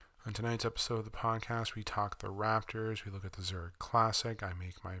On tonight's episode of the podcast, we talk the Raptors, we look at the Zurich Classic, I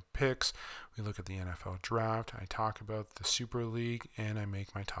make my picks, we look at the NFL Draft, I talk about the Super League, and I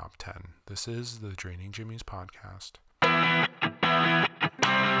make my top 10. This is the Draining Jimmy's podcast.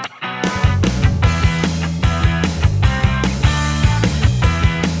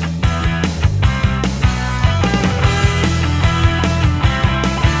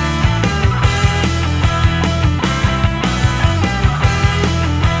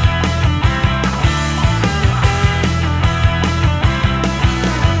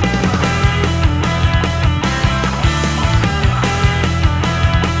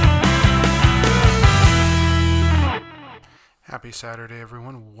 Happy Saturday,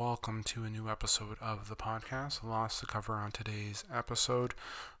 everyone. Welcome to a new episode of the podcast. Lots to cover on today's episode.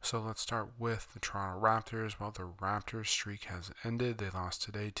 So let's start with the Toronto Raptors. Well, the Raptors streak has ended. They lost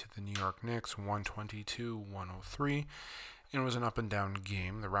today to the New York Knicks, 122-103. It was an up and down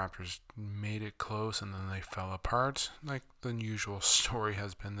game. The Raptors made it close and then they fell apart. Like the usual story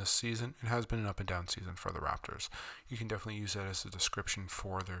has been this season. It has been an up and down season for the Raptors. You can definitely use that as a description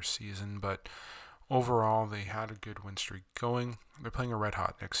for their season, but overall, they had a good win streak going. They're playing a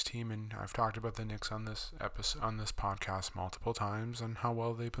red-hot Knicks team, and I've talked about the Knicks on this podcast multiple times and how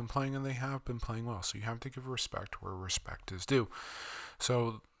well they've been playing, and they have been playing well. So you have to give respect where respect is due.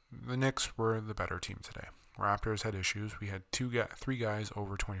 So the Knicks were the better team today. Raptors had issues. We had three guys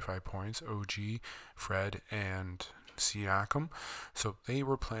over 25 points: OG, Fred, and Siakam. So they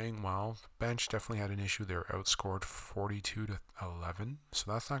were playing well. The bench definitely had an issue. They were outscored 42-11.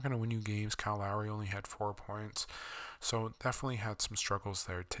 So that's not going to win you games. Kyle Lowry only had 4 points. So definitely had some struggles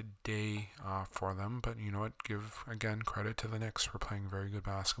there today for them. But you know what? Give, again, credit to the Knicks for playing very good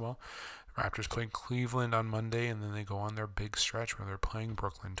basketball. The Raptors play Cleveland on Monday, and then they go on their big stretch where they're playing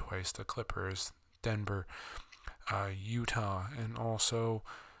Brooklyn twice, the Clippers, Denver, Utah, and also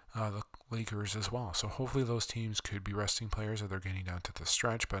the Lakers as well. So hopefully those teams could be resting players as they're getting down to the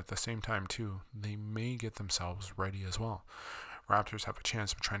stretch, but at the same time too, they may get themselves ready as well. Raptors have a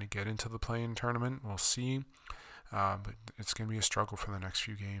chance of trying to get into the play-in tournament. We'll see. But it's going to be a struggle for the next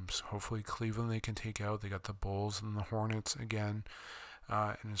few games. Hopefully Cleveland they can take out. They got the Bulls and the Hornets again.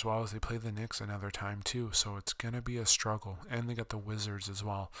 And as well as they play the Knicks another time too. So it's going to be a struggle. And they got the Wizards as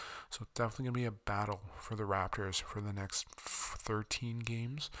well. So it's definitely going to be a battle for the Raptors for the next 13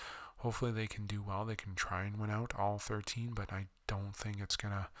 games. Hopefully they can do well. They can try and win out all 13. But I don't think it's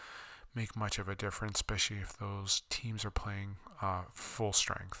going to make much of a difference, especially if those teams are playing full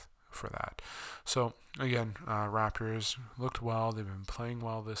strength for that. So again, Raptors looked well. They've been playing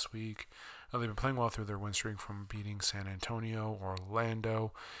well this week. They've been playing well through their win streak from beating San Antonio,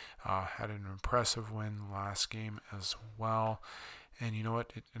 Orlando. Had an impressive win last game as well. And you know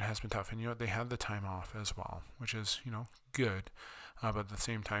what? It has been tough. And you know what? They had the time off as well, which is, good. But at the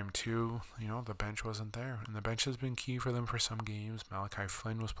same time, too, the bench wasn't there. And the bench has been key for them for some games. Malachi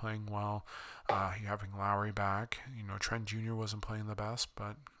Flynn was playing well. Having Lowry back. Trent Jr. wasn't playing the best.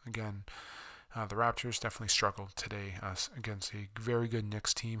 But again, the Raptors definitely struggled today against a very good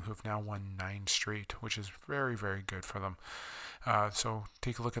Knicks team who have now won 9 straight, which is very, very good for them. So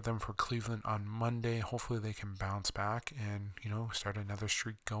take a look at them for Cleveland on Monday. Hopefully they can bounce back and, start another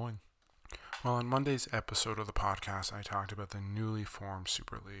streak going. Well, on Monday's episode of the podcast, I talked about the newly formed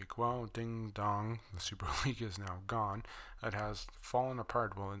Super League. Well, ding dong, the Super League is now gone. It has fallen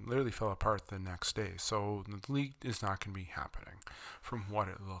apart. Well, it literally fell apart the next day. So the league is not going to be happening from what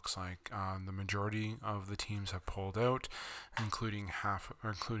it looks like. The majority of the teams have pulled out, including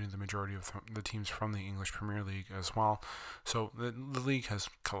the majority of the teams from the English Premier League as well. So the league has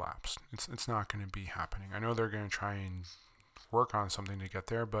collapsed. It's not going to be happening. I know they're going to try and work on something to get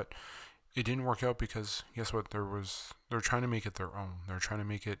there, but it didn't work out because guess what? They're trying to make it their own. They're trying to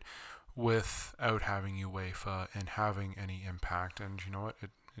make it without having UEFA and having any impact. And you know what?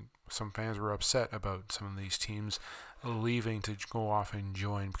 Some fans were upset about some of these teams leaving to go off and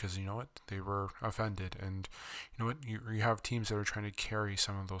join because they were offended. And you have teams that are trying to carry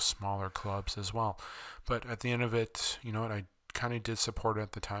some of those smaller clubs as well. But at the end of it, I kind of did support it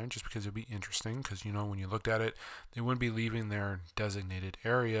at the time just because it'd be interesting because when you looked at it, they wouldn't be leaving their designated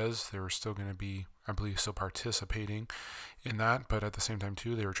areas. They were still going to be, I believe, still participating in that, but at the same time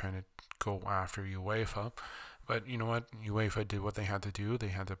too, they were trying to go after UEFA. But you know what? UEFA did what they had to do. They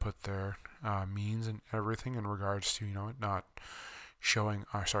had to put their means and everything in regards to not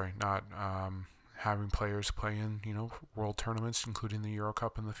having players play in, world tournaments, including the Euro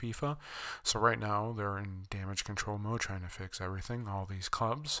Cup and the FIFA. So right now they're in damage control mode, trying to fix everything, all these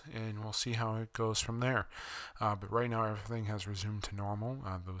clubs, and we'll see how it goes from there. But right now everything has resumed to normal.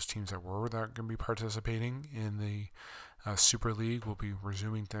 Those teams that are going to be participating in the Super League will be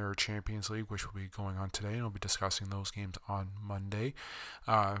resuming their Champions League, which will be going on today, and we'll be discussing those games on Monday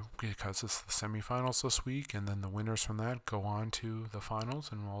because it's the semifinals this week, and then the winners from that go on to the finals,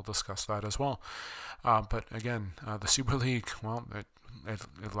 and we'll discuss that as well. But again, the Super League, well,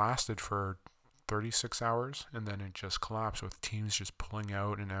 it lasted for 36 hours, and then it just collapsed with teams just pulling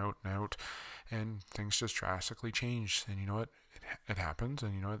out and out and out, and things just drastically changed. And you know what? It happens,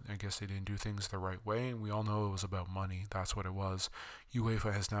 and you know what? I guess they didn't do things the right way, and we all know it was about money. That's what it was.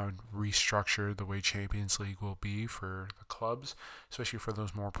 UEFA has now restructured the way Champions League will be for the clubs, especially for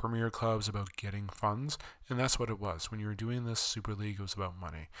those more premier clubs, about getting funds, and that's what it was. When you were doing this Super League, it was about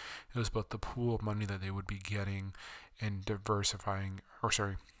money. It was about the pool of money that they would be getting and dividing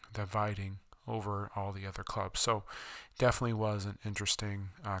over all the other clubs. So definitely was an interesting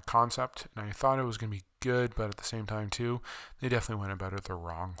concept, and I thought it was going to be good, but at the same time too, they definitely went about it the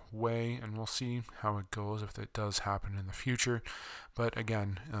wrong way, and we'll see how it goes if it does happen in the future. But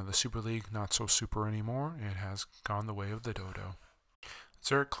again, the Super League, not so super anymore. It has gone the way of the dodo.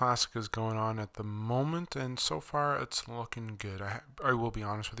 Zurich Classic is going on at the moment, and so far it's looking good. I will be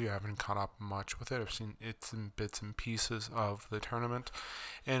honest with you, I haven't caught up much with it. I've seen it's in bits and pieces of the tournament,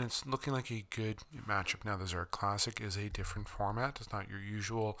 and it's looking like a good matchup. Now, the Zurich Classic is a different format. It's not your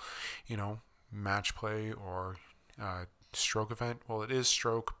usual, match play or stroke event. Well, it is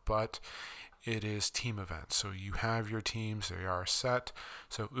stroke, but it is team events. So you have your teams, they are set.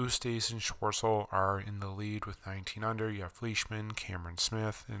 So Oosthuizen and Schwarzel are in the lead with 19 under. You have Leishman, Cameron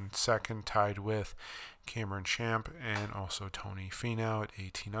Smith in second, tied with Cameron Champ and also Tony Finau at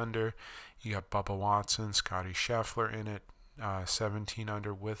 18 under. You got Bubba Watson, Scotty Scheffler in it, 17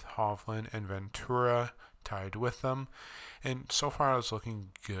 under with Hovland and Ventura tied with them. And so far it's looking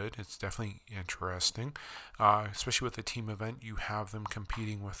good. It's definitely interesting, especially with the team event. You have them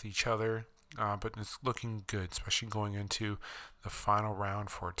competing with each other. But it's looking good, especially going into the final round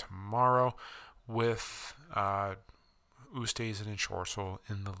for tomorrow with Oosthuizen and Schwarzel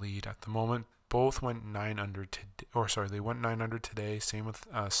in the lead at the moment. Both went 9 under today, they went 9 under today. Same with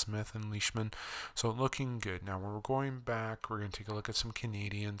Smith and Leishman. So looking good. Now we're going back. We're going to take a look at some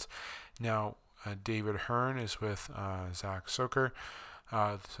Canadians. Now David Hearn is with Zach Zucker.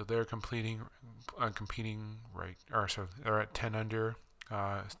 So they're competing right, so they're at 10 under.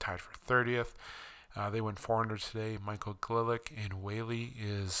 Tied for 30th. They went 400 today. Michael Glick and Whaley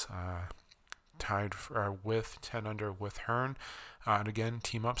is tied with 10 under with Hearn. And again,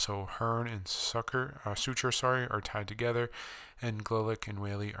 team up. So Hearn and Sucher are tied together, and Glick and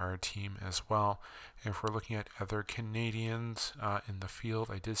Whaley are a team as well. And if we're looking at other Canadians in the field,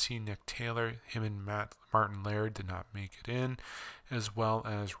 I did see Nick Taylor. Him and Martin Laird did not make it in, as well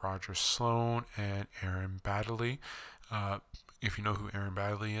as Roger Sloan and Aaron Baddeley. If you know who Aaron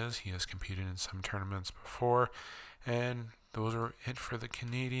Baddeley is, he has competed in some tournaments before. And those are it for the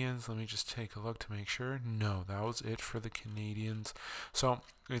Canadians. Let me just take a look to make sure. No, that was it for the Canadians. So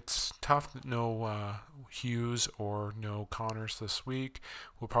it's tough that no Hughes or no Connors this week.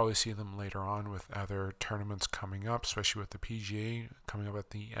 We'll probably see them later on with other tournaments coming up, especially with the PGA coming up at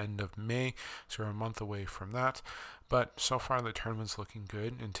the end of May. So we're a month away from that. But so far the tournament's looking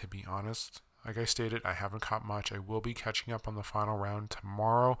good, and to be honest, like I stated, I haven't caught much. I will be catching up on the final round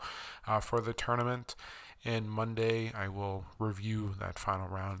tomorrow for the tournament. And Monday, I will review that final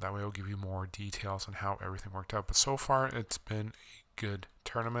round. That way, I'll give you more details on how everything worked out. But so far, it's been a good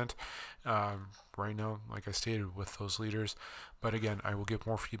tournament. Right now, like I stated, with those leaders. But again, I will give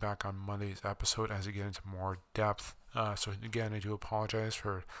more feedback on Monday's episode as I get into more depth. So again, I do apologize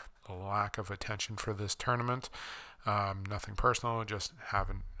for the lack of attention for this tournament. Nothing personal, just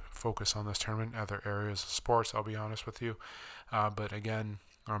haven't focus on this tournament, other areas of sports, I'll be honest with you. But again,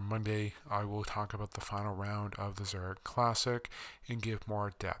 on Monday, I will talk about the final round of the Zurich Classic and give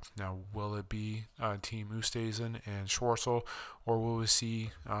more depth. Now, will it be Team Oosthuizen and Schwarzel, or will we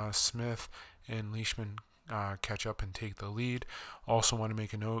see Smith and Leishman catch up and take the lead? Also want to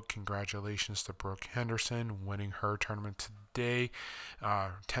make a note, congratulations to Brooke Henderson winning her tournament today,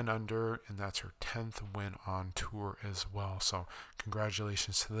 10 under, and that's her 10th win on tour as well. So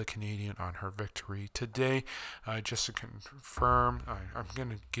congratulations to the Canadian on her victory today. Just to confirm, I'm going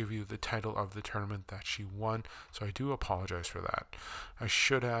to give you the title of the tournament that she won, so I do apologize for that. I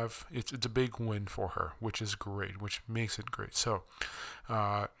should have. It's a big win for her, which is great, which makes it great. So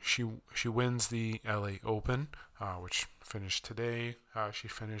she wins the LA Open, which finished today. She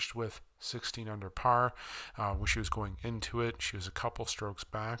finished with 16 under par. When she was going into it, she was a couple strokes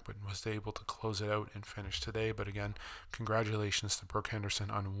back, but was able to close it out and finish today. But again, congratulations to Brooke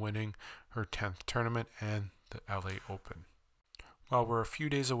Henderson on winning her 10th tournament and the LA Open. Well, we're a few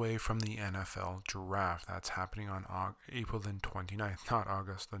days away from the NFL draft. That's happening on April the 29th, not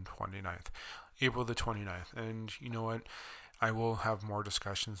August the 29th. April the 29th. And you know what? I will have more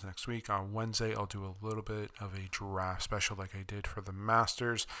discussions next week. On Wednesday, I'll do a little bit of a draft special like I did for the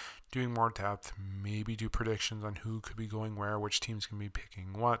Masters, doing more depth, maybe do predictions on who could be going where, which team's going to be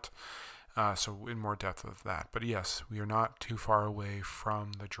picking what. So in more depth of that. But yes, we are not too far away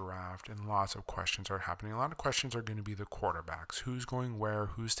from the draft, and lots of questions are happening. A lot of questions are going to be the quarterbacks. Who's going where?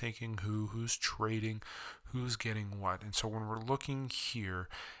 Who's taking who's trading? Who's getting what? And so when we're looking here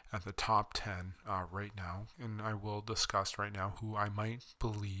at the top 10 right now, and I will discuss right now who I might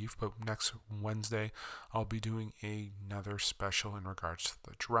believe, but next Wednesday I'll be doing another special in regards to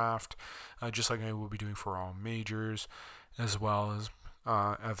the draft, just like I will be doing for all majors, as well as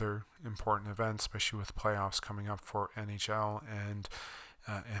other important events, especially with playoffs coming up for NHL and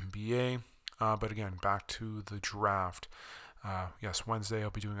NBA. But again, back to the draft. Yes, Wednesday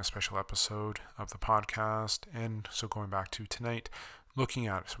I'll be doing a special episode of the podcast. And so going back to tonight, looking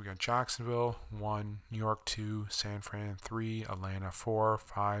at it. So we got Jacksonville 1, New York 2, San Fran 3, Atlanta 4,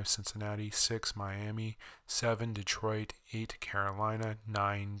 5, Cincinnati 6, Miami 7, Detroit 8, Carolina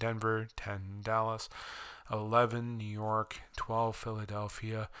 9, Denver 10, Dallas 11, New York 12,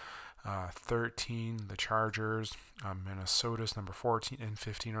 Philadelphia 13, the Chargers, Minnesota's number 14, and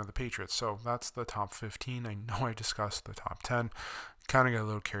 15 are the Patriots. So that's the top 15. I know I discussed the top 10. Kind of got a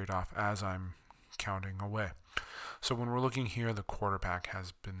little carried off as I'm counting away. So when we're looking here, the quarterback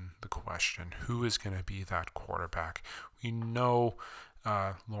has been the question. Who is going to be that quarterback? We know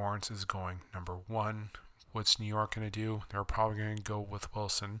Lawrence is going number 1. What's New York going to do? They're probably going to go with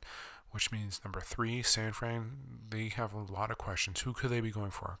Wilson, which means number 3, San Fran. They have a lot of questions. Who could they be going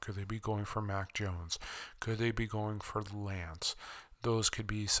for? Could they be going for Mac Jones? Could they be going for Lance? Those could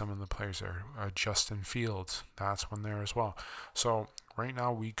be some of the players there. Justin Fields, that's one there as well. So right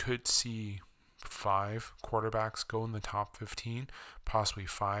now we could see 5 quarterbacks go in the top 15, possibly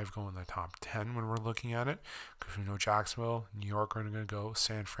 5 go in the top 10 when we're looking at it. Because we know Jacksonville, New York are going to go.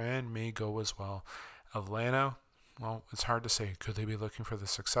 San Fran may go as well. Atlanta, well, it's hard to say. Could they be looking for the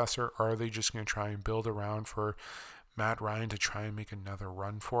successor? Or are they just going to try and build around for Matt Ryan to try and make another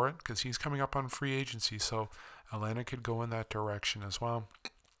run for it? Because he's coming up on free agency, so Atlanta could go in that direction as well.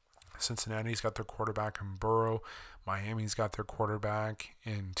 Cincinnati's got their quarterback in Burrow. Miami's got their quarterback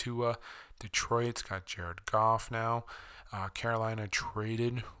in Tua. Detroit's got Jared Goff now. Carolina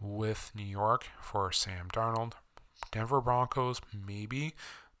traded with New York for Sam Darnold. Denver Broncos, maybe,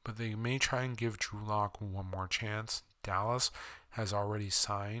 but they may try and give Drew Lock one more chance. Dallas has already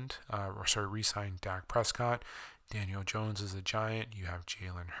re-signed Dak Prescott. Daniel Jones is a Giant. You have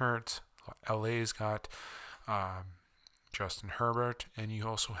Jalen Hurts. LA's got Justin Herbert, and you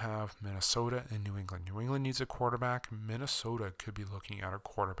also have Minnesota and New England. New England needs a quarterback. Minnesota could be looking at a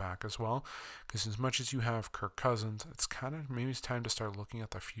quarterback as well, because as much as you have Kirk Cousins, it's kind of maybe it's time to start looking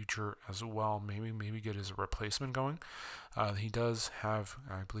at the future as well. Maybe get his replacement going. He does have,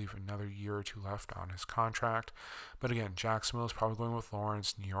 I believe, another year or 2 left on his contract. But again, Jacksonville is probably going with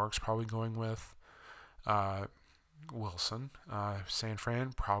Lawrence. New York's probably going with Wilson. San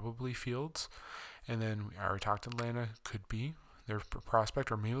Fran, probably Fields. And then I already talked Atlanta, could be their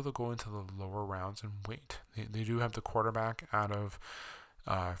prospect, or maybe they'll go into the lower rounds and wait. They do have the quarterback out of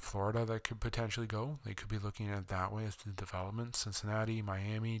Florida that could potentially go. They could be looking at it that way as the development. Cincinnati,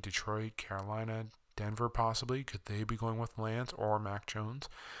 Miami, Detroit, Carolina, Denver possibly. Could they be going with Lance or Mac Jones?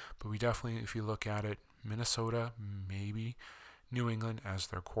 But we definitely, if you look at it, Minnesota, maybe New England as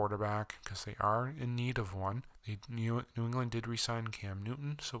their quarterback, because they are in need of one. New England did re-sign Cam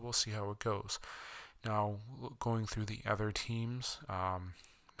Newton, so we'll see how it goes. Now, going through the other teams,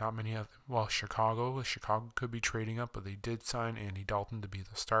 not many of, well, Chicago could be trading up, but they did sign Andy Dalton to be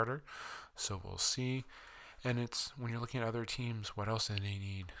the starter, so we'll see. And it's, when you're looking at other teams, what else do they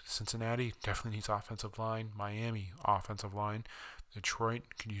need? Cincinnati definitely needs offensive line. Miami, offensive line. Detroit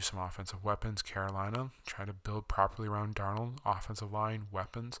could use some offensive weapons. Carolina, try to build properly around Darnold. Offensive line,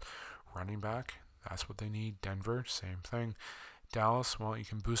 weapons, running back. That's what they need. Denver, same thing. Dallas, well, you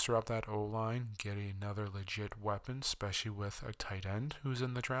can booster up that O-line, get another legit weapon, especially with a tight end who's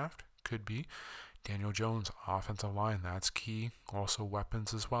in the draft. Could be. Daniel Jones, offensive line, that's key. Also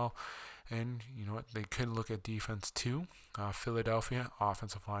weapons as well. And you know what? They could look at defense too. Philadelphia,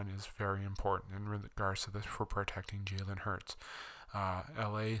 offensive line is very important in regards to this for protecting Jalen Hurts.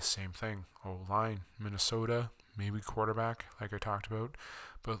 LA, same thing. O-line. Minnesota, maybe quarterback, like I talked about.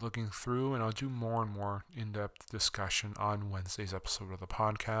 But looking through, and I'll do more and more in-depth discussion on Wednesday's episode of the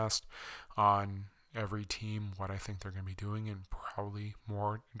podcast on every team what I think they're going to be doing and probably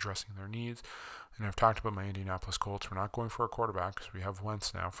more addressing their needs. And I've talked about my Indianapolis Colts. We're not going for a quarterback because we have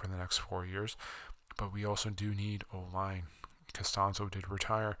Wentz now for the next 4 years, but we also do need O-line. Costanzo did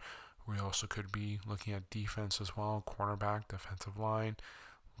retire. We also could be looking at defense as well, cornerback, defensive line.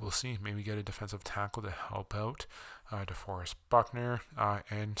 We'll see. Maybe get a defensive tackle to help out DeForest Buckner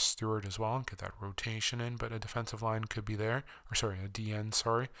and Stewart as well. Get that rotation in, but a defensive line could be there. A DN,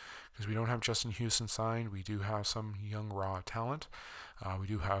 because we don't have Justin Houston signed. We do have some young raw talent. We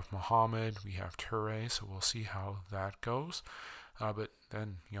do have Muhammad. We have Toure, so we'll see how that goes. But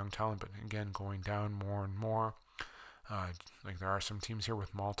then young talent, but again, going down more and more. Like there are some teams here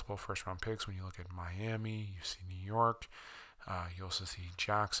with multiple first-round picks. When you look at Miami, you see New York. You also see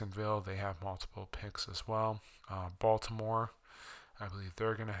Jacksonville. They have multiple picks as well. Baltimore, I believe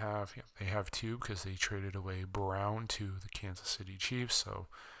they're going to have, they have 2 because they traded away Brown to the Kansas City Chiefs. So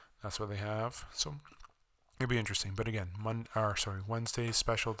that's what they have. So it'll be interesting. But again, Wednesday's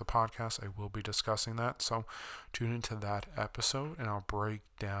special of the podcast, I will be discussing that. So tune into that episode and I'll break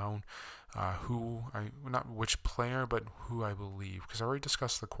down not which player, but who I believe. Because I already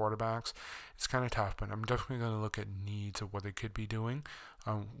discussed the quarterbacks. It's kind of tough, but I'm definitely going to look at needs of what they could be doing,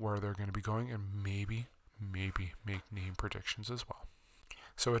 where they're going to be going, and maybe make name predictions as well.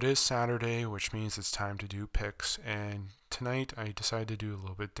 So it is Saturday, which means it's time to do picks, and tonight I decided to do a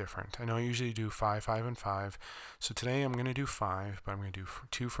little bit different. I know I usually do 5, 5, and 5, so today I'm going to do 5, but I'm going to do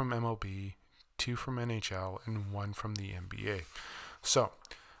 2 from MLB, 2 from NHL, and 1 from the NBA. So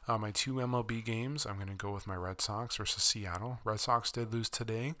my 2 MLB games, I'm going to go with my Red Sox versus Seattle. Red Sox did lose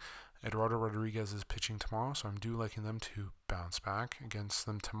today. Eduardo Rodriguez is pitching tomorrow, so I'm liking them to bounce back against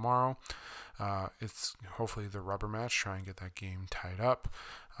them tomorrow. It's hopefully the rubber match, try and get that game tied up.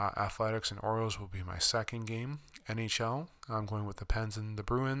 Athletics and Orioles will be my second game. NHL, I'm going with the Pens and the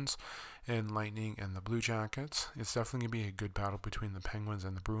Bruins, and Lightning and the Blue Jackets. It's definitely going to be a good battle between the Penguins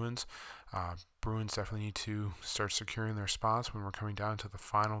and the Bruins. Bruins definitely need to start securing their spots when we're coming down to the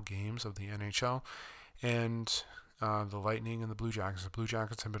final games of the NHL. And the Lightning and the Blue Jackets. The Blue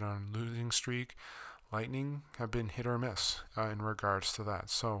Jackets have been on a losing streak. Lightning have been hit or miss in regards to that.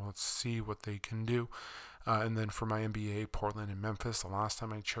 So let's see what they can do. And then for my NBA, Portland and Memphis. The last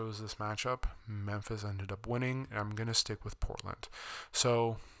time I chose this matchup, Memphis ended up winning. And I'm going to stick with Portland.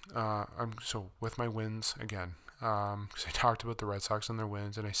 So with my wins again, because I talked about the Red Sox and their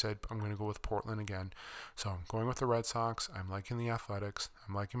wins, and I said I'm going to go with Portland again. So I'm going with the Red Sox. I'm liking the Athletics.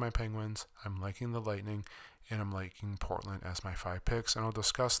 I'm liking my Penguins. I'm liking the Lightning. And I'm liking Portland as my 5 picks. And I'll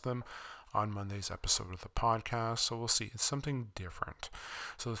discuss them on Monday's episode of the podcast. So we'll see. It's something different.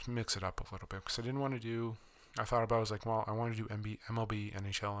 So let's mix it up a little bit. Because I didn't want to do... I thought about it. I was like, well, I want to do MLB,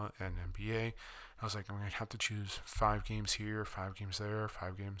 NHL, and NBA. I was like, I'm going to have to choose 5 games here, 5 games there,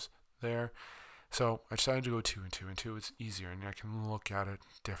 5 games there. So I decided to go 2 and 2 and 2. It's easier, and I can look at it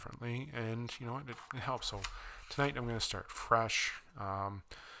differently. And you know what? It helps. So tonight I'm going to start fresh.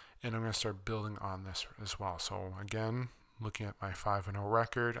 And I'm going to start building on this as well. So again, looking at my 5-0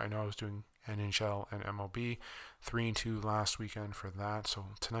 record, I know I was doing NHL and MLB, 3-2 last weekend for that. So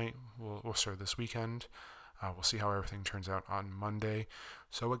tonight we'll start this weekend. We'll see how everything turns out on Monday.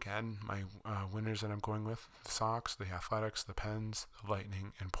 So again, my winners that I'm going with: the Sox, the Athletics, the Pens, the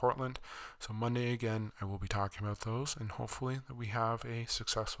Lightning, and Portland. So Monday again, I will be talking about those, and hopefully that we have a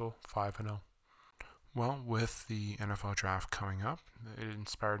successful 5-0. Well, with the NFL draft coming up, it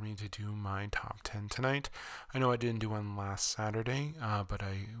inspired me to do my top 10 tonight. I know I didn't do one last Saturday, but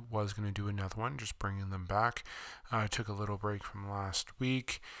I was going to do another one, just bringing them back. I took a little break from last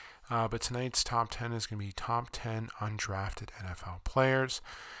week, but tonight's top 10 is going to be top 10 undrafted NFL players,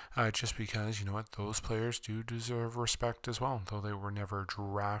 just because, you know what, those players do deserve respect as well, though they were never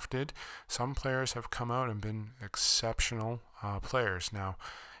drafted. Some players have come out and been exceptional players. Now,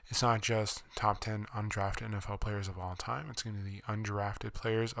 it's not just top 10 undrafted NFL players of all time. It's going to be the undrafted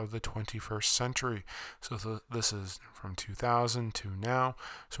players of the 21st century. So this is from 2000 to now.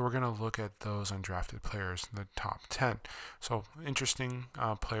 So we're going to look at those undrafted players in the top 10. So interesting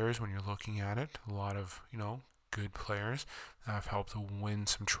players when you're looking at it. A lot of, good players that have helped to win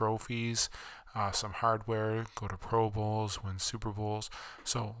some trophies, some hardware, go to Pro Bowls, win Super Bowls.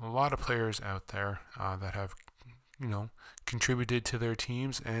 So a lot of players out there that have contributed to their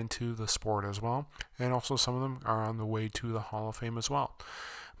teams and to the sport as well. And also some of them are on the way to the Hall of Fame as well.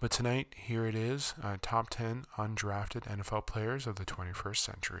 But tonight, here it is, top 10 undrafted NFL players of the 21st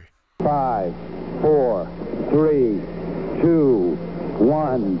century. 5, 4, 3, 2,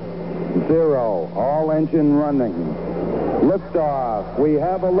 1, 0. All engine running. Liftoff. We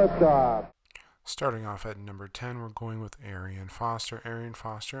have a liftoff. Starting off at number 10, we're going with Arian Foster. Arian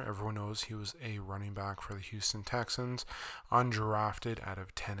Foster, everyone knows he was a running back for the Houston Texans, undrafted out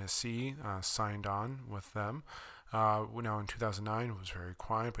of Tennessee, signed on with them. Now in 2009, it was very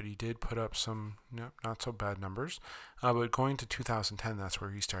quiet, but he did put up some not so bad numbers. But going to 2010, that's where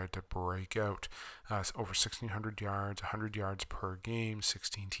he started to break out. Over 1,600 yards, 100 yards per game,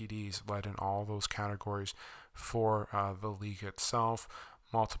 16 TDs, led in all those categories for the league itself.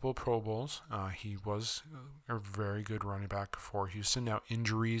 Multiple Pro Bowls. He was a very good running back for Houston. Now,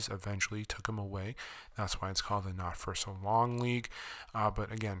 injuries eventually took him away. That's why it's called the Not For So Long League.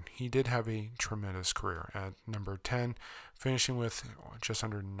 But again, he did have a tremendous career at number 10, finishing with just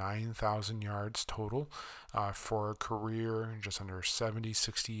under 9,000 yards total for a career, just under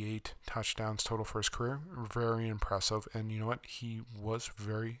 68 touchdowns total for his career. Very impressive. And you know what? He was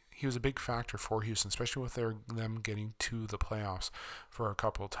a big factor for Houston, especially with them getting to the playoffs for a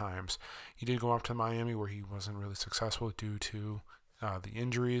couple of times. He did go up to Miami where he wasn't really successful due to the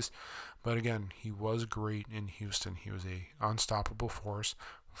injuries, but again, he was great in Houston. He was a unstoppable force.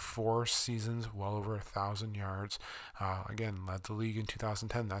 4 seasons, well over 1,000 yards. Again, led the league in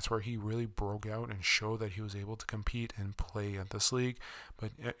 2010. That's where he really broke out and showed that he was able to compete and play at this league.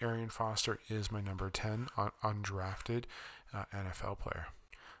 But Arian Foster is my number 10 undrafted NFL player.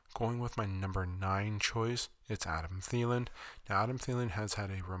 Going with my number 9 choice, it's Adam Thielen. Now, Adam Thielen has had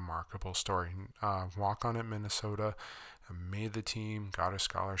a remarkable story. Walk on at Minnesota, made the team, got a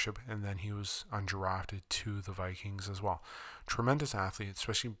scholarship, and then he was undrafted to the Vikings as well. Tremendous athlete,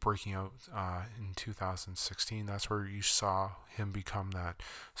 especially breaking out in 2016. That's where you saw him become that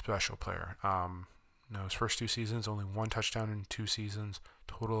special player. His first 2 seasons, only 1 touchdown in 2 seasons,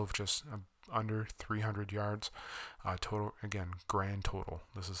 total of just under 300 yards. Total, again, grand total.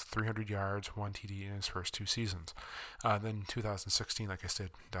 This is 300 yards, 1 TD in his first 2 seasons. Then 2016, like I said,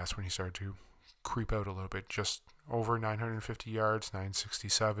 that's when he started to creep out a little bit, just over 950 yards,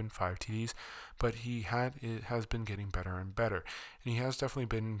 967, 5 TDs, but it has been getting better and better, and he has definitely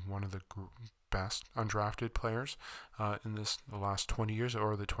been one of the best undrafted players in the last 20 years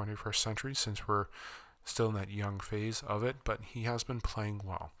or the 21st century, since we're still in that young phase of it, but he has been playing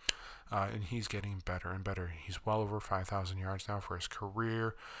well. And he's getting better and better. He's well over 5,000 yards now for his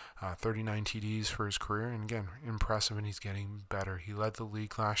career, 39 TDs for his career, and again, impressive, and he's getting better. He led the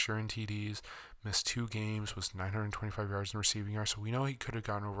league last year in TDs, missed 2 games, was 925 yards in receiving yards, so we know he could have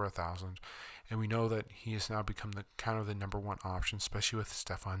gotten over 1,000, and we know that he has now become the number 1 option, especially with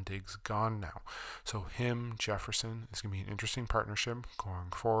Stefon Diggs gone now. So him, Jefferson, is going to be an interesting partnership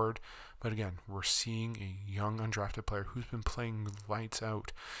going forward. But again, we're seeing a young undrafted player who's been playing lights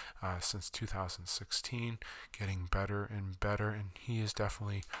out since 2016, getting better and better, and he is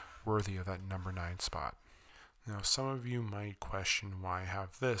definitely worthy of that number 9 spot. Now, some of you might question why I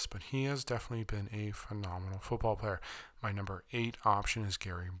have this, but he has definitely been a phenomenal football player. My number 8 option is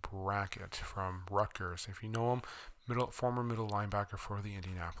Gary Brackett from Rutgers. If you know him, former middle linebacker for the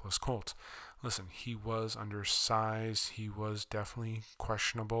Indianapolis Colts. Listen, he was undersized. He was definitely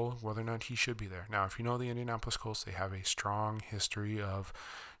questionable whether or not he should be there. Now, if you know the Indianapolis Colts, they have a strong history of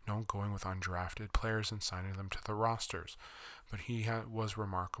going with undrafted players and signing them to the rosters. But he was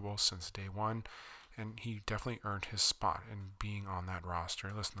remarkable since day one, and he definitely earned his spot in being on that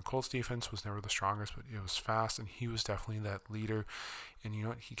roster. Listen, the Colts defense was never the strongest, but it was fast, and he was definitely that leader. And you know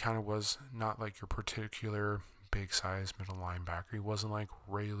what? He kind of was not like your particular big size middle linebacker. He wasn't like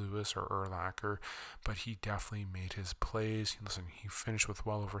Ray Lewis or Urlacher, but he definitely made his plays. Listen, he finished with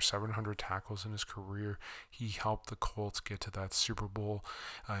well over 700 tackles in his career. He helped the Colts get to that Super Bowl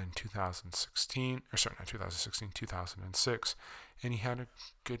in 2016, 2006, and he had a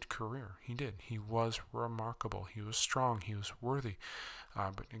good career. He did. He was remarkable. He was strong. He was worthy.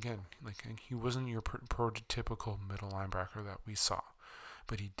 But again, he wasn't your prototypical middle linebacker that we saw.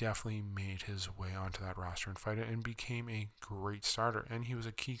 But he definitely made his way onto that roster and fight it and became a great starter. And he was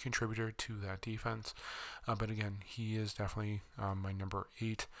a key contributor to that defense. But again, he is definitely my number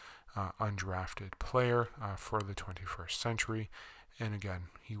 8 undrafted player for the 21st century. And again,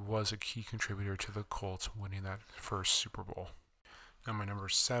 he was a key contributor to the Colts winning that first Super Bowl. Now, my number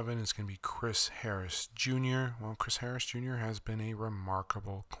 7 is going to be Chris Harris Jr. Well, Chris Harris Jr. has been a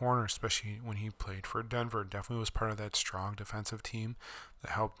remarkable corner, especially when he played for Denver. Definitely was part of that strong defensive team that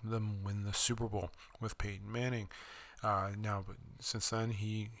helped them win the Super Bowl with Peyton Manning. But since then,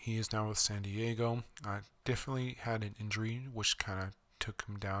 he is now with San Diego. Definitely had an injury, which kind of took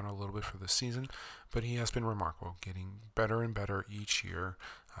him down a little bit for the season, but he has been remarkable, getting better and better each year.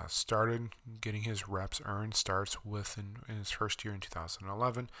 Started getting his reps earned starts in his first year in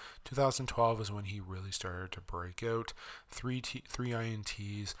 2011. 2012 is when he really started to break out. Three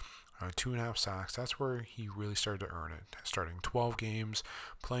INTs, 2.5 sacks. That's where he really started to earn it. Starting 12 games,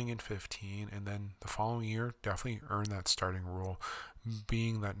 playing in 15, and then the following year definitely earned that starting role,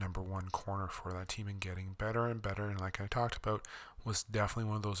 being that number one corner for that team and getting better and better. And like I talked about, was definitely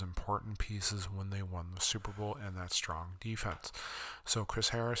one of those important pieces when they won the Super Bowl and that strong defense. So Chris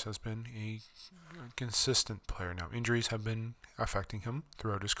Harris has been a consistent player. Now, injuries have been affecting him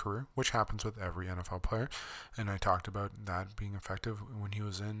throughout his career, which happens with every NFL player. And I talked about that being effective when he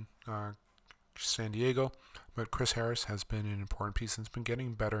was in San Diego. But Chris Harris has been an important piece and has been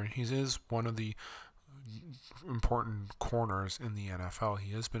getting better. And he is one of the important corners in the NFL.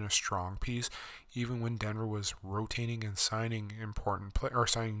 He has been a strong piece, even when Denver was rotating and signing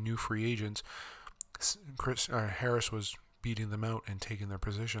signing new free agents. Chris Harris was beating them out and taking their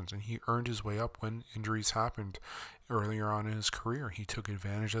positions, and he earned his way up when injuries happened earlier on in his career. He took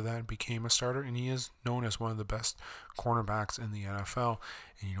advantage of that and became a starter, and he is known as one of the best cornerbacks in the NFL.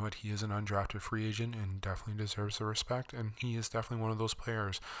 And you know what? He is an undrafted free agent and definitely deserves the respect, and he is definitely one of those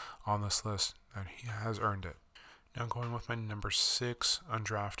players on this list that he has earned it. Now going with my number 6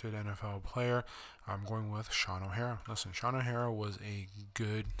 undrafted NFL player, I'm going with Shaun O'Hara. Listen, Shaun O'Hara was a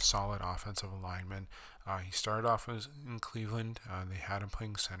good, solid offensive lineman. He started off in Cleveland. They had him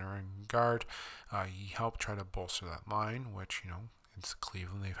playing center and guard. He helped try to bolster that line, which, it's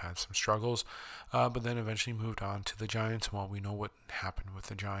Cleveland. They've had some struggles, but then eventually moved on to the Giants. Well, we know what happened with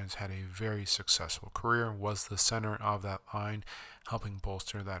the Giants. Had a very successful career, was the center of that line, helping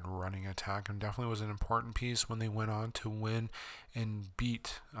bolster that running attack, and definitely was an important piece when they went on to win and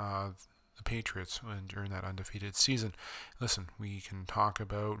beat the Patriots during that undefeated season. Listen, we can talk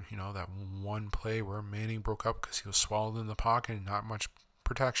about that one play where Manning broke up because he was swallowed in the pocket and not much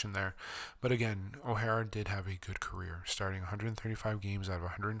protection there. But again, O'Hara did have a good career, starting 135 games out of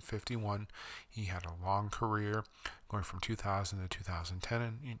 151. He had a long career going from 2000 to 2010,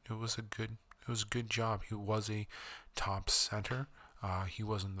 and it was a good job. He was a top center. He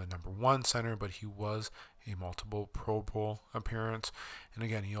wasn't the number one center, but he was a multiple Pro Bowl appearance. And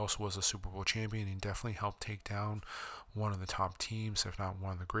again, he also was a Super Bowl champion. He definitely helped take down one of the top teams, if not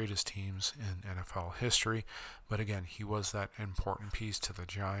one of the greatest teams in NFL history. But again, he was that important piece to the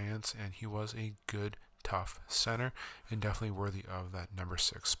Giants, and he was a good, tough center, and definitely worthy of that number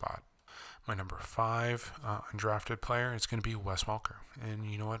 6 spot. My number 5 undrafted player is going to be Wes Welker. And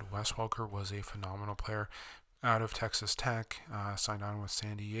you know what? Wes Welker was a phenomenal player out of Texas Tech, signed on with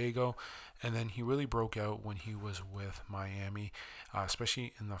San Diego, and then he really broke out when he was with Miami,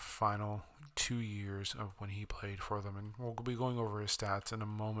 especially in the final 2 years of when he played for them. And we'll be going over his stats in a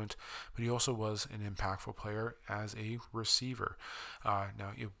moment, but he also was an impactful player as a receiver.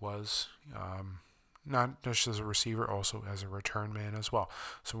 Now, it was not just as a receiver, also as a return man as well.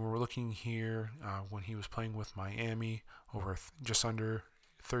 So we're looking here when he was playing with Miami, over just under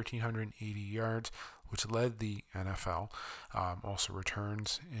 1,380 yards, which led the NFL. Also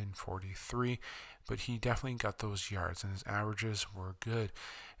returns in 43, but he definitely got those yards, and his averages were good.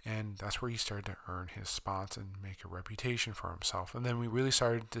 And that's where he started to earn his spots and make a reputation for himself. And then we really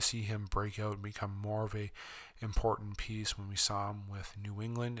started to see him break out and become more of a important piece when we saw him with New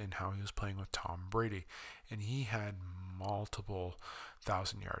England and how he was playing with Tom Brady. And he had multiple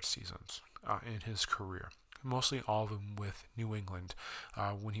 1,000-yard seasons in his career. Mostly all of them with New England.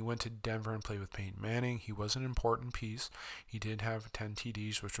 When he went to Denver and played with Peyton Manning, he was an important piece. He did have 10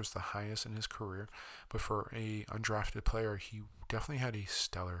 TDs, which was the highest in his career. But for a undrafted player, he definitely had a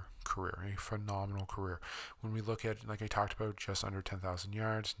stellar career, a phenomenal career. When we look at, like I talked about, just under 10,000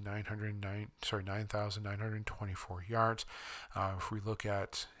 yards, 9,924 yards. If we look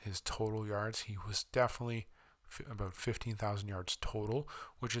at his total yards, he was definitely about 15,000 yards total,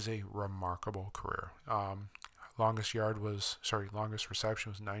 which is a remarkable career. Longest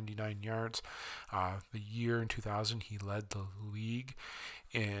reception was 99 yards. The year in 2000, he led the league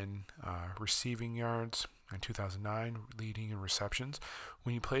in receiving yards. In 2009, leading in receptions.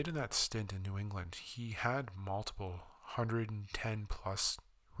 When he played in that stint in New England, he had multiple 110 plus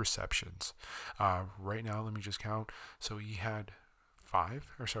receptions. Right now, let me just count. So he had 5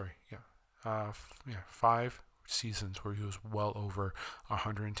 seasons where he was well over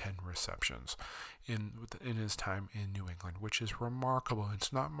 110 receptions in his time in New England, which is remarkable.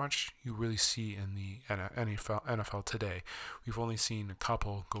 It's not much you really see in the NFL today. We've only seen a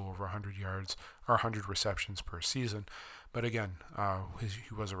couple go over 100 yards or 100 receptions per season. But again,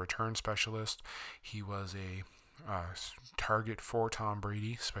 he was a return specialist. He was a target for Tom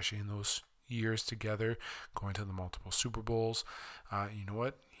Brady, especially in those years together, going to the multiple Super Bowls. You know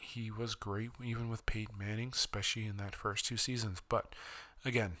what? He was great even with Peyton Manning, especially in that first 2 seasons. But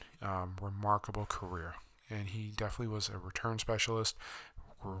again, remarkable career. And he definitely was a return specialist,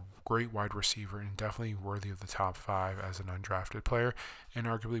 great wide receiver and definitely worthy of the top 5 as an undrafted player, and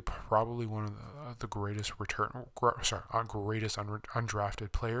arguably probably one of the greatest undrafted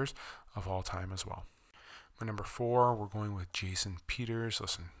players of all time as well. My number 4, we're going with Jason Peters.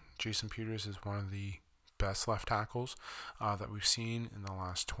 Listen, Jason Peters is one of the best left tackles that we've seen in the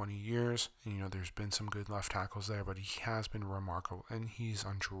last 20 years. And, there's been some good left tackles there, but he has been remarkable, and he's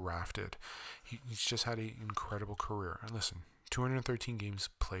undrafted. He's just had an incredible career. And listen, 213 games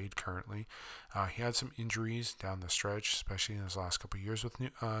played currently. He had some injuries down the stretch, especially in his last couple of years with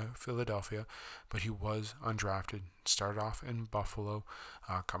Philadelphia, but he was undrafted. Started off in Buffalo,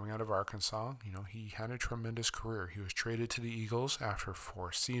 coming out of Arkansas. He had a tremendous career. He was traded to the Eagles after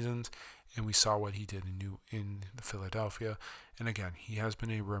 4 seasons, and we saw what he did in Philadelphia. And again, he has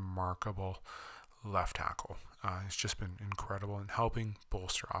been a remarkable left tackle. It's just been incredible in helping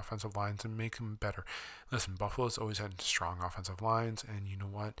bolster offensive lines and make them better. Listen, Buffalo's always had strong offensive lines, and you know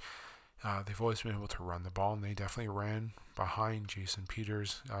what? They've always been able to run the ball, and they definitely ran behind Jason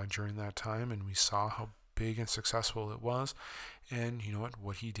Peters during that time, and we saw how big and successful it was. And you know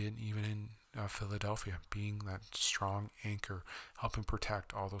what he did even in Philadelphia, being that strong anchor, helping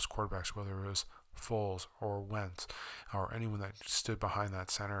protect all those quarterbacks, whether it was Foles or Wentz or anyone that stood behind that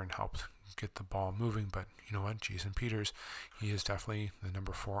center and helped get the ball moving. But you know what, Jason Peters, he is definitely the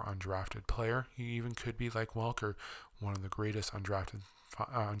number 4 undrafted player. He even could be like Welker, one of the greatest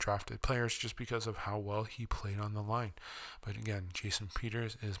undrafted players, just because of how well he played on the line. But again, Jason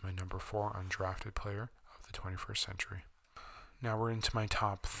Peters is my number 4 undrafted player of the 21st century. Now we're into my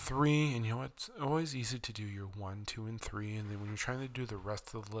top 3, and it's always easy to do your 1, 2, and 3, and then when you're trying to do the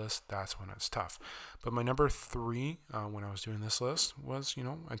rest of the list, that's when it's tough. But my number 3, when I was doing this list, was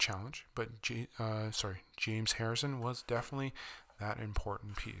a challenge. But James Harrison was definitely that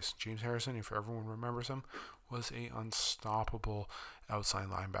important piece. James Harrison, if everyone remembers him, was a unstoppable outside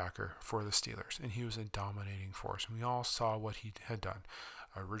linebacker for the Steelers, and he was a dominating force. And we all saw what he had done.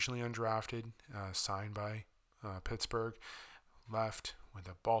 Originally undrafted, signed by Pittsburgh. Left, went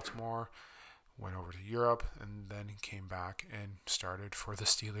to Baltimore, went over to Europe, and then he came back and started for the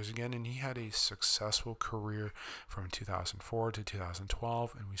Steelers again. And he had a successful career from 2004 to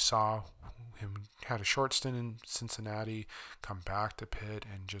 2012. And we saw him had a short stint in Cincinnati, come back to Pitt,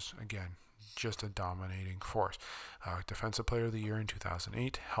 and just a dominating force. Defensive Player of the Year in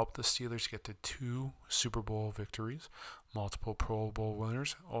 2008, helped the Steelers get to 2 Super Bowl victories, multiple Pro Bowl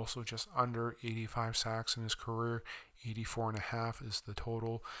winners, also just under 85 sacks in his career. 84.5 is the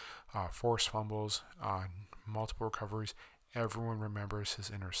total. Forced fumbles, multiple recoveries. Everyone remembers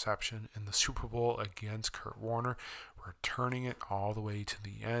his interception in the Super Bowl against Kurt Warner, returning it all the way to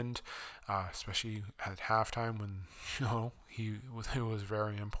the end, especially at halftime when it was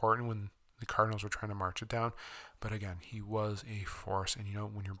very important when the Cardinals were trying to march it down. But again, he was a force, and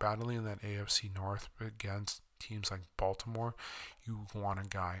when you're battling in that AFC North against teams like Baltimore, you want a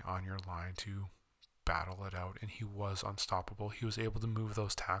guy on your line to battle it out, and he was unstoppable. He was able to move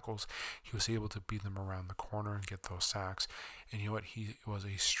those tackles. He was able to beat them around the corner and get those sacks. And he was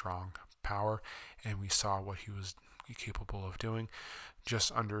a strong power, and we saw what he was capable of doing.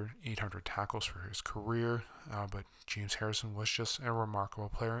 Just under 800 tackles for his career, but James Harrison was just a remarkable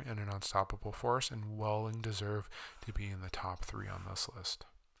player and an unstoppable force, and well deserved to be in the top 3 on this list.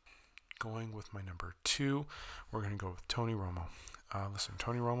 Going with my number 2, we're going to go with Tony Romo. Listen,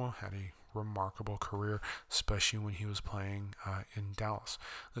 Tony Romo had a remarkable career, especially when he was playing in Dallas.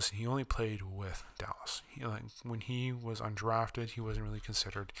 Listen, he only played with Dallas. When he was undrafted, he wasn't really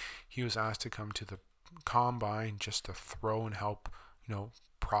considered. He was asked to come to the combine just to throw and help,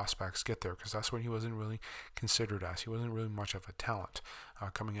 prospects get there, because that's what he wasn't really considered as. He wasn't really much of a talent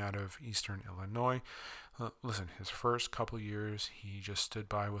coming out of Eastern Illinois. Listen, his first couple years, he just stood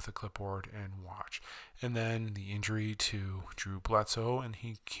by with a clipboard and watched. And then the injury to Drew Bledsoe, and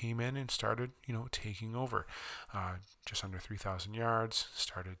he came in and started, taking over. Just under 3,000 yards,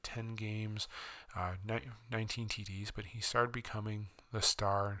 started 10 games, 19 TDs, but he started becoming the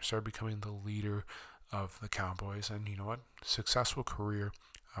star, started becoming the leader of the Cowboys. And you know what? Successful career.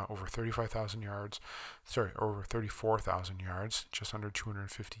 Over 34,000 yards, just under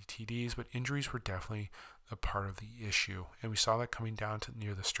 250 TDs, but injuries were definitely a part of the issue. And we saw that coming down to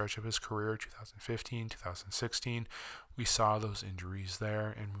near the stretch of his career, 2015, 2016. We saw those injuries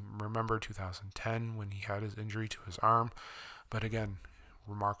there. And remember 2010 when he had his injury to his arm. But again,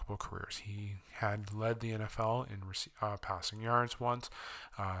 remarkable careers. He had led the NFL in passing yards once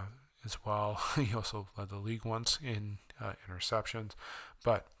as well. He also led the league once in interceptions.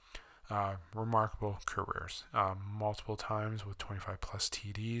 But remarkable careers, multiple times with 25 plus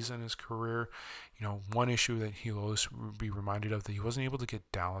TDs in his career. One issue that he'll always be reminded of, that he wasn't able to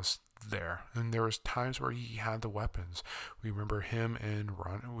get Dallas there, and there was times where he had the weapons. We remember him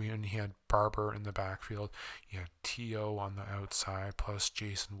and he had Barber in the backfield, he had T.O. on the outside, plus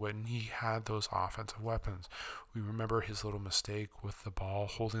Jason Witten. He had those offensive weapons. We remember his little mistake with the ball,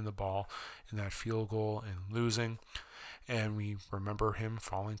 holding the ball in that field goal and losing. And we remember him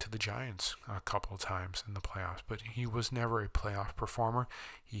falling to the Giants a couple of times in the playoffs. But he was never a playoff performer.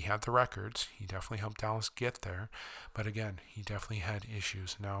 He had the records. He definitely helped Dallas get there. But again, he definitely had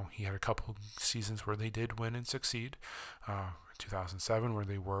issues. Now, he had a couple seasons where they did win and succeed. 2007, where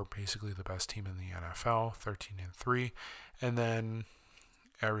they were basically the best team in the NFL, 13-3. And then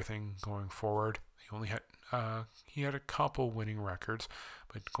everything going forward, he had a couple winning records.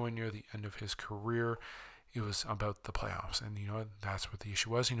 But going near the end of his career, it was about the playoffs, and that's what the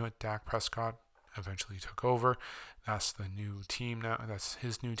issue was. Dak Prescott eventually took over. That's the new team now. That's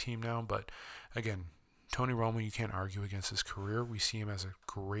his new team now. But again, Tony Romo, you can't argue against his career. We see him as a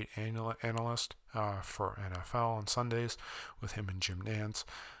great analyst for NFL on Sundays with him and Jim Nantz.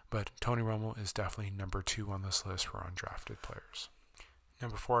 But Tony Romo is definitely number 2 on this list for undrafted players. Now,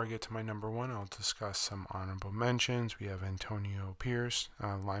 before I get to my number 1, I'll discuss some honorable mentions. We have Antonio Pierce,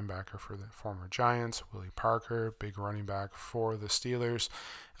 linebacker for the former Giants, Willie Parker, big running back for the Steelers,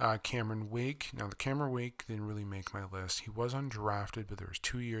 Cameron Wake. Now, the Cameron Wake didn't really make my list. He was undrafted, but there was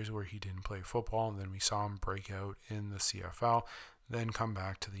 2 years where he didn't play football, and then we saw him break out in the CFL, then come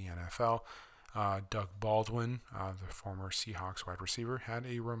back to the NFL. Doug Baldwin, the former Seahawks wide receiver, had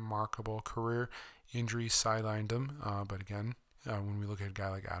a remarkable career. Injuries sidelined him, but again, when we look at a guy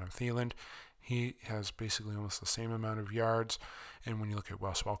like Adam Thielen, he has basically almost the same amount of yards. And when you look at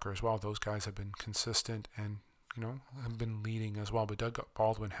Wes Welker as well, those guys have been consistent and, have been leading as well. But Doug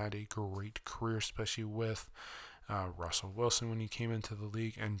Baldwin had a great career, especially with Russell Wilson when he came into the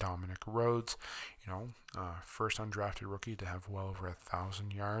league, and Dominic Rhodes, first undrafted rookie to have well over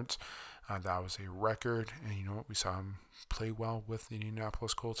 1,000 yards. That was a record, and we saw him play well with the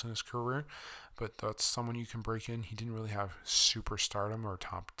Indianapolis Colts in his career, but that's someone you can break in. He didn't really have superstardom or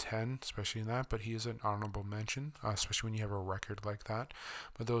top 10, especially in that, but he is an honorable mention, especially when you have a record like that.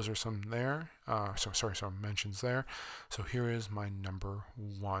 But those are some there. Some mentions there. So here is my number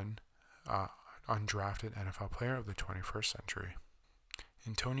 1 undrafted NFL player of the 21st century.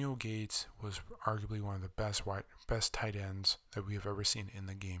 Antonio Gates was arguably one of the best tight ends that we have ever seen in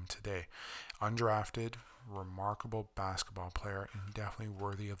the game today. Undrafted, remarkable basketball player, and definitely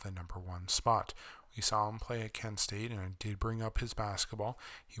worthy of the number 1 spot. We saw him play at Kent State, and I did bring up his basketball.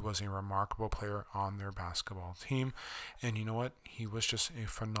 He was a remarkable player on their basketball team, and you know what? He was just a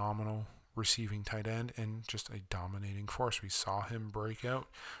phenomenal receiving tight end and just a dominating force. We saw him break out.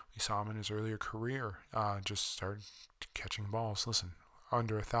 We saw him in his earlier career just start catching balls. Listen,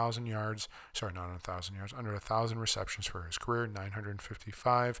 under 1,000 yards, not 1,000 yards, under 1,000 receptions for his career,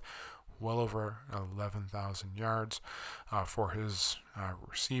 955, well over 11,000 yards for his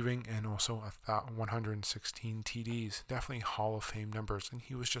receiving, and also 116 TDs. Definitely Hall of Fame numbers, and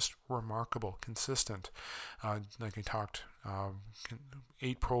he was just remarkable, consistent. Like I talked,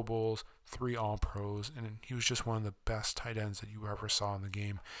 8 Pro Bowls, 3 All-Pros, and he was just one of the best tight ends that you ever saw in the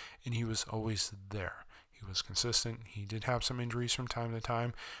game, and he was always there. He was consistent. He did have some injuries from time to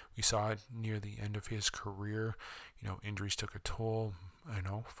time. We saw it near the end of his career. Injuries took a toll.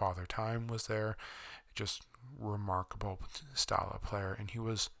 Father Time was there. Just remarkable style of player. And he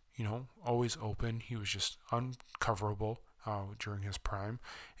was, always open. He was just uncoverable during his prime.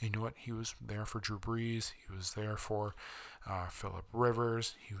 And you know what? He was there for Drew Brees. He was there for Phillip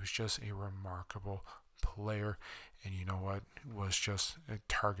Rivers. He was just a remarkable player, and you know what, was just a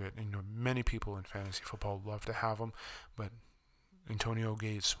target. Many people in fantasy football love to have him, but Antonio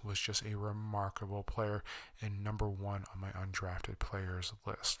Gates was just a remarkable player and number 1 on my undrafted players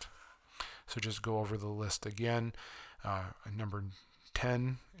list. So just go over the list again. Number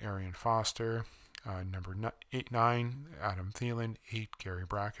 10, Arian Foster. Number 9, Adam Thielen. 8, Gary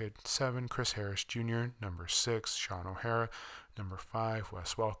Brackett. 7, Chris Harris Jr. Number 6, Sean O'Hara. Number 5,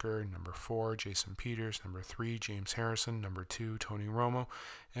 Wes Welker. Number 4, Jason Peters. Number 3, James Harrison. Number 2, Tony Romo.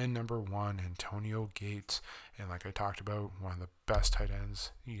 And number 1, Antonio Gates. And like I talked about, one of the best tight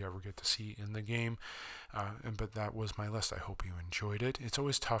ends you ever get to see in the game. But that was my list. I hope you enjoyed it. It's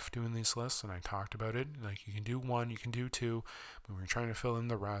always tough doing these lists, and I talked about it. Like, you can do 1, you can do 2, but we're trying to fill in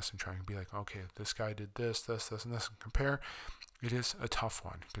the rest and trying to be like, okay, this guy did this, and this, and compare. It is a tough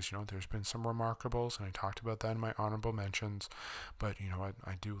one because, there's been some remarkables, and I talked about that in my honorable mentions. But you know what?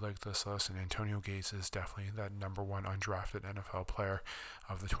 I do like this list, and Antonio Gates is definitely that number one undrafted NFL player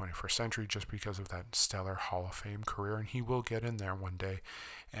of the 21st century just because of that stellar Hall of Fame career, and he will get in there one day.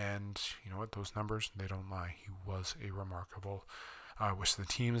 And you know what? Those numbers, they don't lie. He was a remarkable. I wish the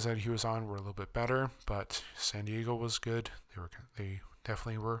teams that he was on were a little bit better, but San Diego was good. They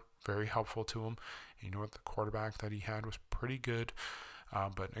definitely were very helpful to him. And you know what? The quarterback that he had was pretty good.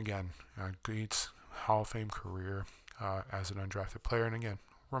 But again, Gates' Hall of Fame career as an undrafted player, and again,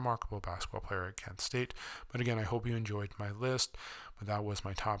 remarkable basketball player at Kent State. But again, I hope you enjoyed my list. But that was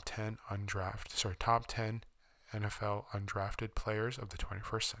my top 10 NFL undrafted players of the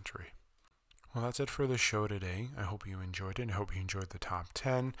 21st century. Well, that's it for the show today. I hope you enjoyed it. I hope you enjoyed the top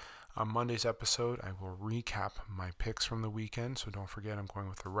 10. On Monday's episode, I will recap my picks from the weekend. So don't forget, I'm going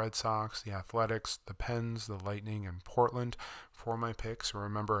with the Red Sox, the Athletics, the Pens, the Lightning, and Portland for my picks.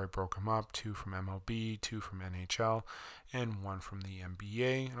 Remember, I broke them up, 2 from MLB, 2 from NHL, and 1 from the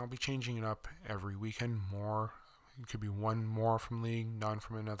NBA. And I'll be changing it up every weekend. It could be 1 more from league, none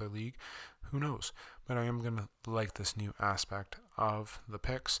from another league. Who knows? But I am going to like this new aspect of the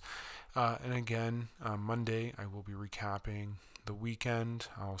picks. And again, Monday, I will be recapping the weekend.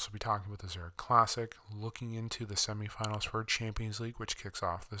 I'll also be talking about the Zurich Classic, looking into the semifinals for Champions League, which kicks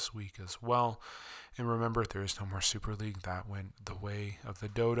off this week as well. And remember, there is no more Super League. That went the way of the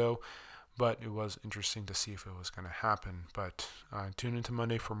dodo. But it was interesting to see if it was going to happen. But tune into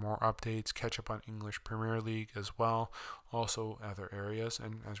Monday for more updates. Catch up on English Premier League as well. Also other areas.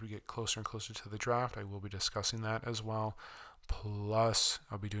 And as we get closer and closer to the draft, I will be discussing that as well. Plus,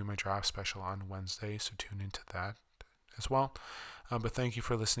 I'll be doing my draft special on Wednesday. So tune into that as well. But thank you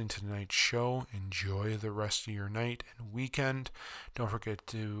for listening to tonight's show. Enjoy the rest of your night and weekend. Don't forget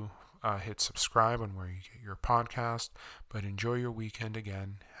to hit subscribe on where you get your podcast. But enjoy your weekend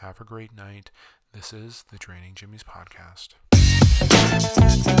again. Have a great night. This is the Draining Jimmy's podcast.